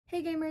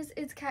Hey gamers,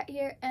 it's Kat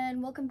here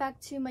and welcome back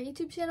to my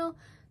YouTube channel.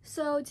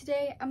 So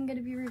today I'm going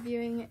to be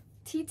reviewing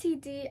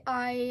TTD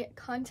eye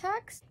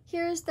contacts.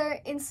 Here's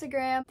their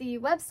Instagram. The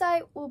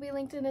website will be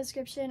linked in the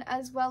description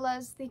as well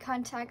as the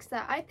contacts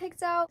that I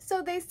picked out.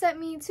 So they sent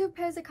me 2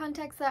 pairs of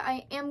contacts that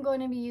I am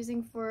going to be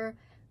using for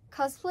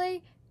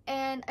cosplay,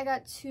 and I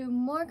got 2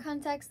 more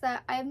contacts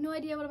that I have no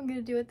idea what I'm going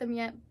to do with them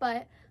yet,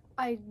 but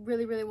I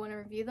really want to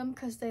review them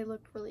because they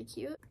look really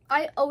cute.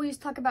 I always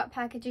talk about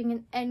packaging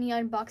in any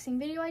unboxing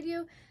video I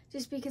do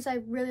just because I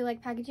really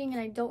like packaging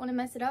and I don't want to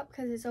mess it up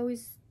because it's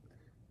always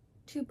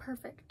too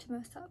perfect to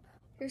mess up.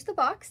 Here's the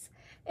box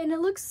and it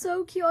looks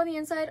so cute on the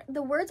inside.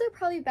 The words are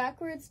probably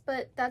backwards,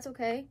 but that's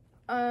okay.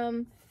 Are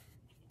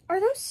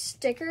those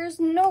stickers?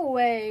 No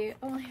way.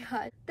 Oh my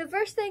god. The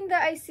first thing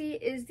that I see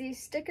is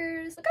these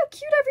stickers. Look how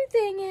cute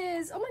everything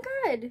is. Oh my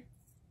god.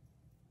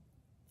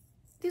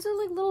 These are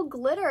like little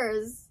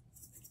glitters.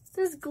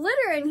 There's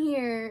glitter in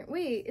here.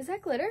 Wait, is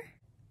that glitter?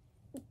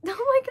 Oh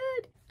my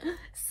god.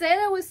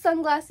 Santa with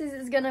sunglasses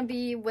is gonna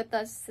be with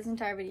us this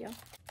entire video.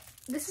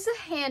 This is a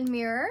hand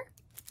mirror.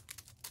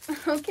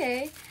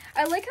 Okay.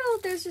 I like how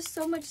there's just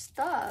so much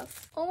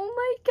stuff. Oh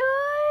my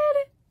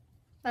god.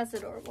 That's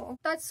adorable.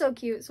 That's so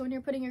cute. So when you're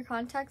putting your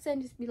contacts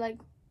in, just be like,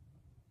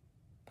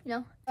 you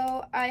know.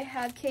 So I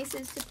have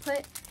cases to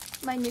put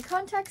my new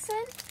contacts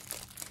in.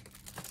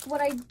 What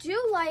I do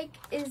like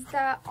is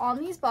that on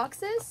these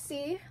boxes,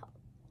 see,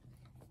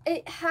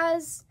 it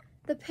has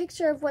the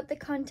picture of what the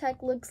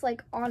contact looks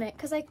like on it,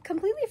 because I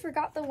completely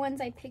forgot the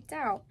ones I picked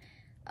out.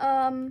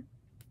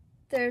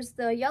 There's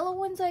the yellow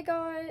ones I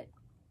got,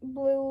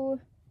 blue,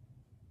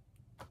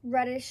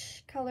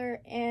 reddish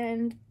color,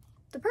 and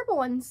the purple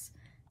ones.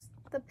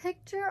 The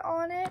picture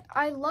on it,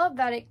 I love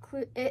that it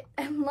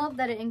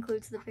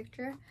includes the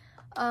picture.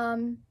 I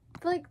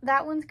feel like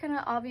that one's kind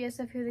of obvious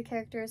of who the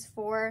character is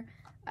for.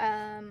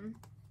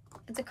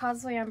 It's a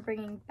cosplay I'm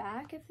bringing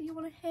back, if you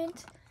want a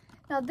hint.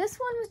 Now this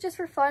one was just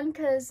for fun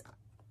because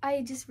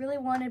I just really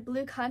wanted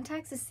blue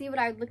contacts to see what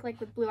I would look like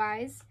with blue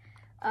eyes,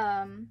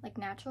 like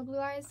natural blue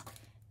eyes,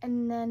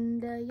 and then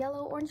the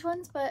yellow orange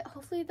ones, but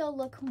hopefully they'll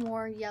look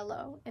more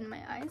yellow in my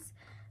eyes,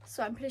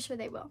 so I'm pretty sure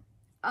they will.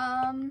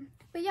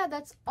 But yeah,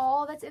 that's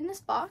all that's in this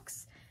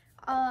box.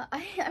 I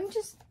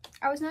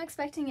was not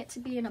expecting it to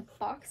be in a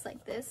box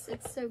like this.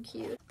 It's so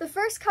cute. The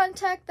first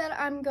contact that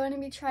I'm going to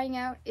be trying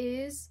out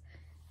is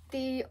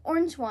the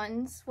orange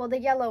ones, well, the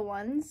yellow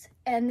ones,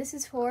 and this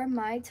is for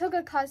my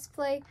Toga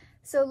cosplay.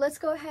 So let's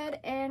go ahead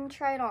and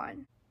try it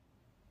on.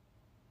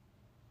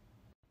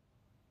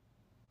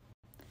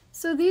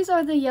 So these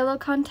are the yellow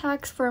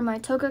contacts for my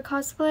Toga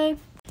cosplay.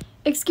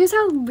 Excuse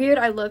how weird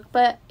I look,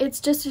 but it's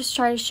just to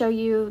try to show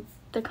you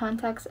the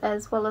contacts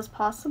as well as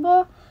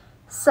possible.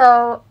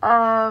 So,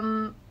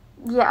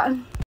 yeah.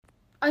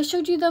 I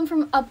showed you them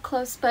from up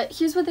close, but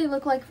here's what they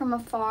look like from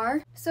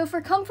afar. So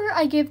for comfort,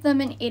 I give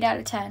them an 8 out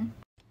of 10.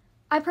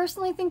 I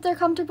personally think they're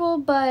comfortable,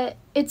 but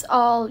it's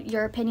all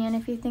your opinion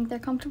if you think they're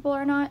comfortable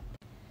or not.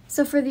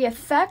 So for the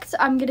effect,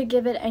 I'm going to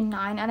give it a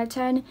 9 out of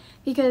 10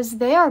 because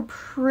they are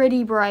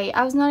pretty bright.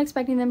 I was not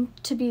expecting them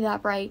to be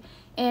that bright.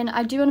 And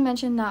I do want to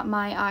mention that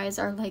my eyes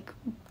are like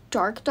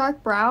dark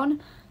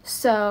brown.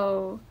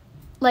 So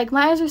like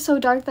my eyes are so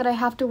dark that I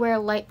have to wear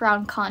light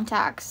brown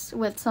contacts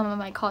with some of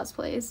my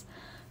cosplays.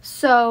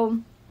 So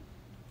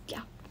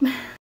yeah.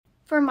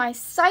 For my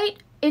sight,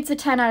 it's a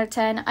 10 out of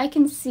 10. I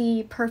can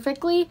see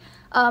perfectly.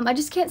 I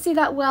just can't see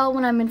that well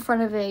when I'm in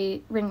front of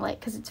a ring light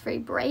because it's very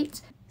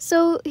bright.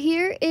 So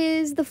here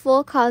is the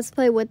full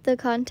cosplay with the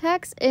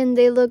contacts, and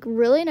they look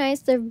really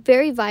nice. They're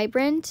very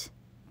vibrant.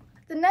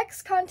 The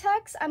next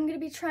contacts I'm going to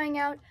be trying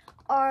out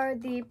are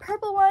the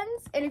purple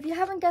ones, and if you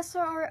haven't guessed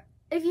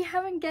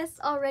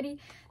already,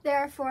 they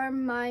are for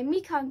my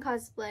Mikan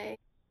cosplay.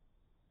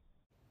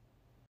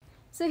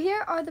 So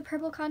here are the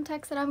purple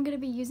contacts that I'm going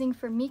to be using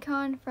for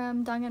Mikan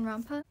from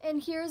Danganronpa.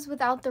 And here's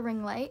without the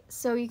ring light,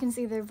 so you can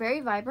see they're very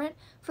vibrant.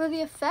 For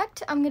the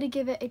effect, I'm going to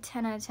give it a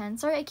 10 out of 10.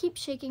 Sorry, I keep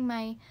shaking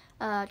my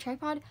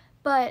tripod,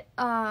 but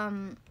let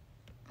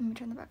me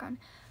turn the back on.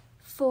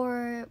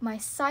 For my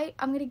sight,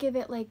 I'm going to give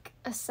it like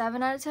a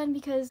 7 out of 10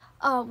 because,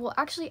 well,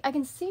 actually, I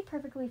can see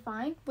perfectly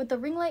fine. With the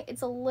ring light,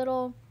 it's a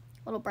little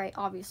bright,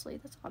 obviously.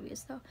 That's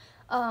obvious, though.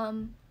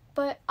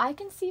 But I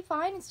can see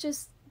fine. It's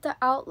just the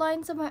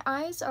outlines of my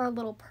eyes are a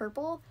little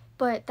purple,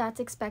 but that's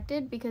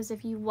expected because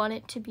if you want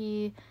it to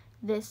be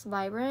this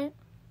vibrant,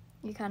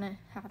 you kind of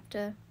have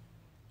to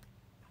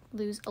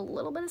lose a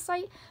little bit of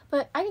sight.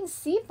 But I can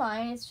see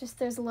fine, it's just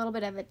there's a little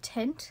bit of a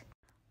tint.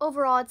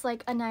 Overall, it's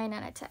like a 9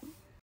 out of 10.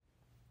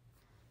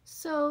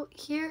 So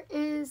here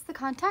is the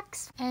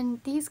contacts, and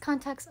these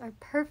contacts are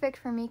perfect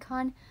for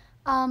Mikan.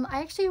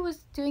 I actually was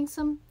doing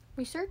some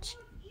research.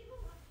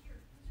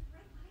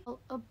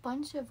 A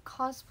bunch of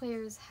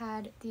cosplayers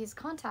had these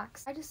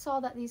contacts. I just saw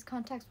that these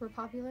contacts were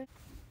popular.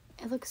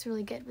 It looks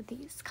really good with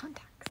these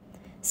contacts.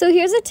 So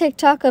here's a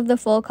TikTok of the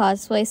full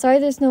cosplay. Sorry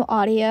there's no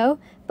audio,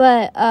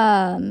 but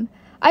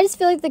I just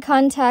feel like the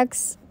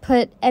contacts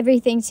put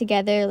everything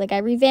together. Like I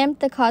revamped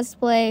the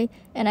cosplay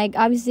and I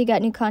obviously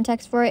got new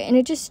contacts for it, and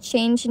it just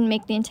changed and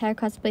made the entire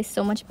cosplay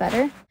so much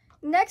better.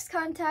 Next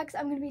contacts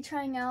I'm going to be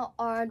trying out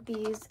are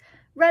these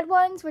red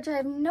ones, which I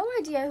have no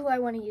idea who I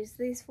want to use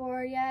these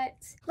for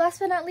yet. Last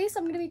but not least,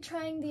 I'm going to be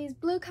trying these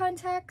blue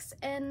contacts,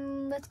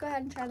 and let's go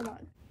ahead and try them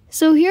on.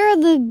 So here are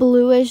the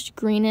bluish,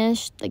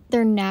 greenish, like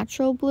they're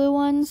natural blue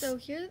ones. So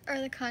here are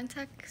the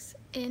contacts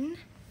in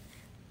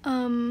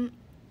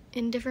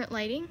different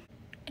lighting.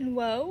 And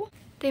whoa,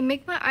 they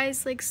make my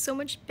eyes like so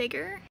much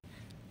bigger.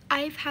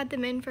 I've had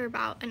them in for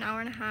about an hour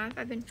and a half.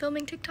 I've been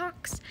filming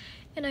TikToks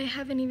and I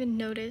haven't even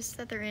noticed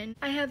that they're in.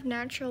 I have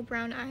natural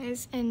brown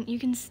eyes and you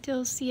can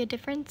still see a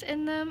difference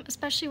in them,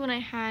 especially when I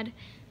had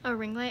a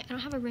ring light. I don't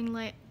have a ring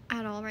light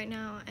at all right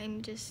now.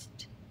 I'm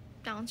just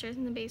downstairs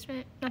in the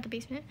basement. Not the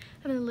basement,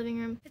 I'm in the living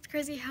room. It's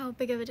crazy how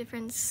big of a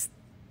difference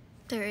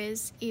there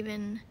is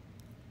even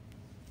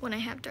when I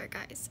have dark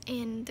eyes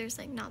and there's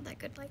like not that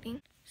good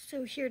lighting.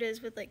 So here it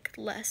is with like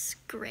less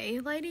gray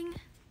lighting.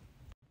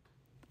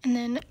 And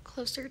then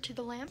closer to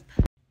the lamp.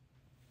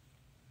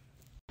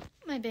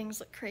 My bangs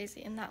look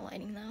crazy in that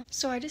lighting though.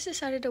 So I just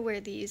decided to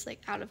wear these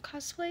like out of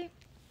cosplay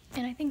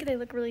and I think they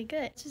look really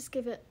good. Let's just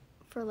give it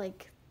for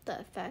like the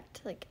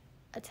effect, like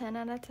a 10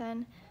 out of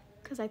 10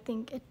 because I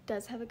think it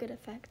does have a good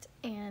effect,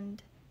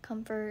 and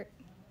comfort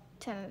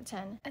 10 out of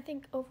 10. I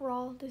think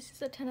overall this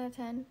is a 10 out of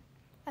 10.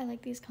 I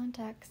like these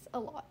contacts a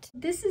lot.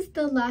 This is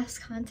the last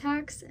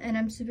contacts and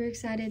I'm super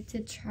excited to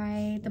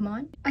try them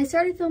on. I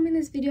started filming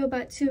this video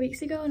about 2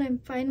 weeks ago and I'm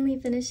finally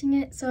finishing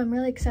it, so I'm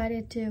really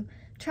excited to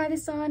try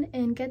this on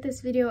and get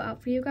this video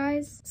out for you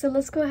guys. So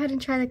let's go ahead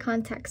and try the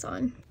contacts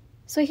on.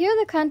 So here are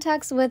the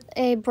contacts with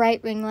a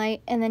bright ring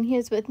light, and then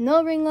here's with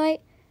no ring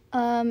light,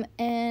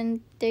 and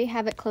there you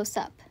have it close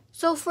up.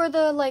 So for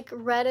the like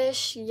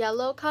reddish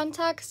yellow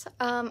contacts,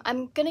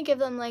 I'm gonna give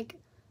them like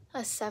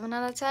a 7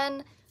 out of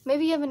 10.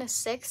 Maybe even a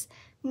 6,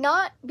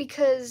 not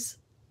because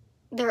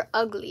they're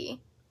ugly.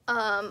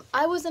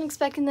 I wasn't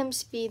expecting them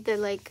to be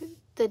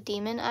the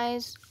demon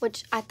eyes,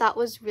 which I thought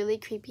was really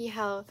creepy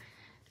how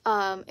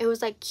it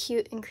was like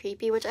cute and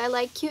creepy, which I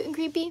like cute and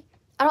creepy.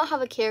 I don't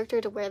have a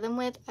character to wear them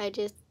with. I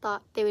just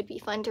thought they would be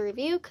fun to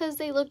review because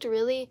they looked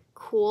really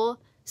cool.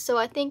 So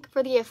I think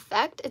for the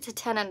effect, it's a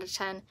 10 out of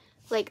 10.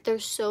 Like they're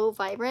so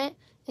vibrant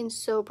and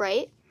so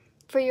bright.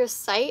 For your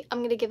sight,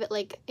 I'm gonna give it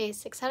like a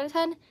 6 out of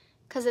 10.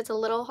 Because it's a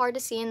little hard to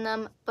see in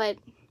them, but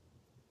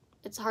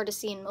it's hard to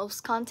see in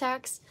most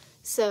contacts.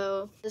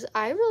 So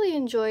I really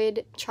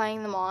enjoyed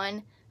trying them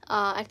on.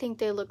 I think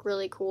they look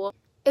really cool.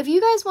 If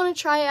you guys want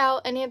to try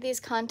out any of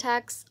these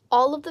contacts,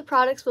 all of the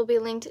products will be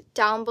linked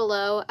down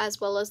below as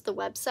well as the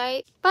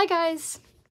website. Bye guys!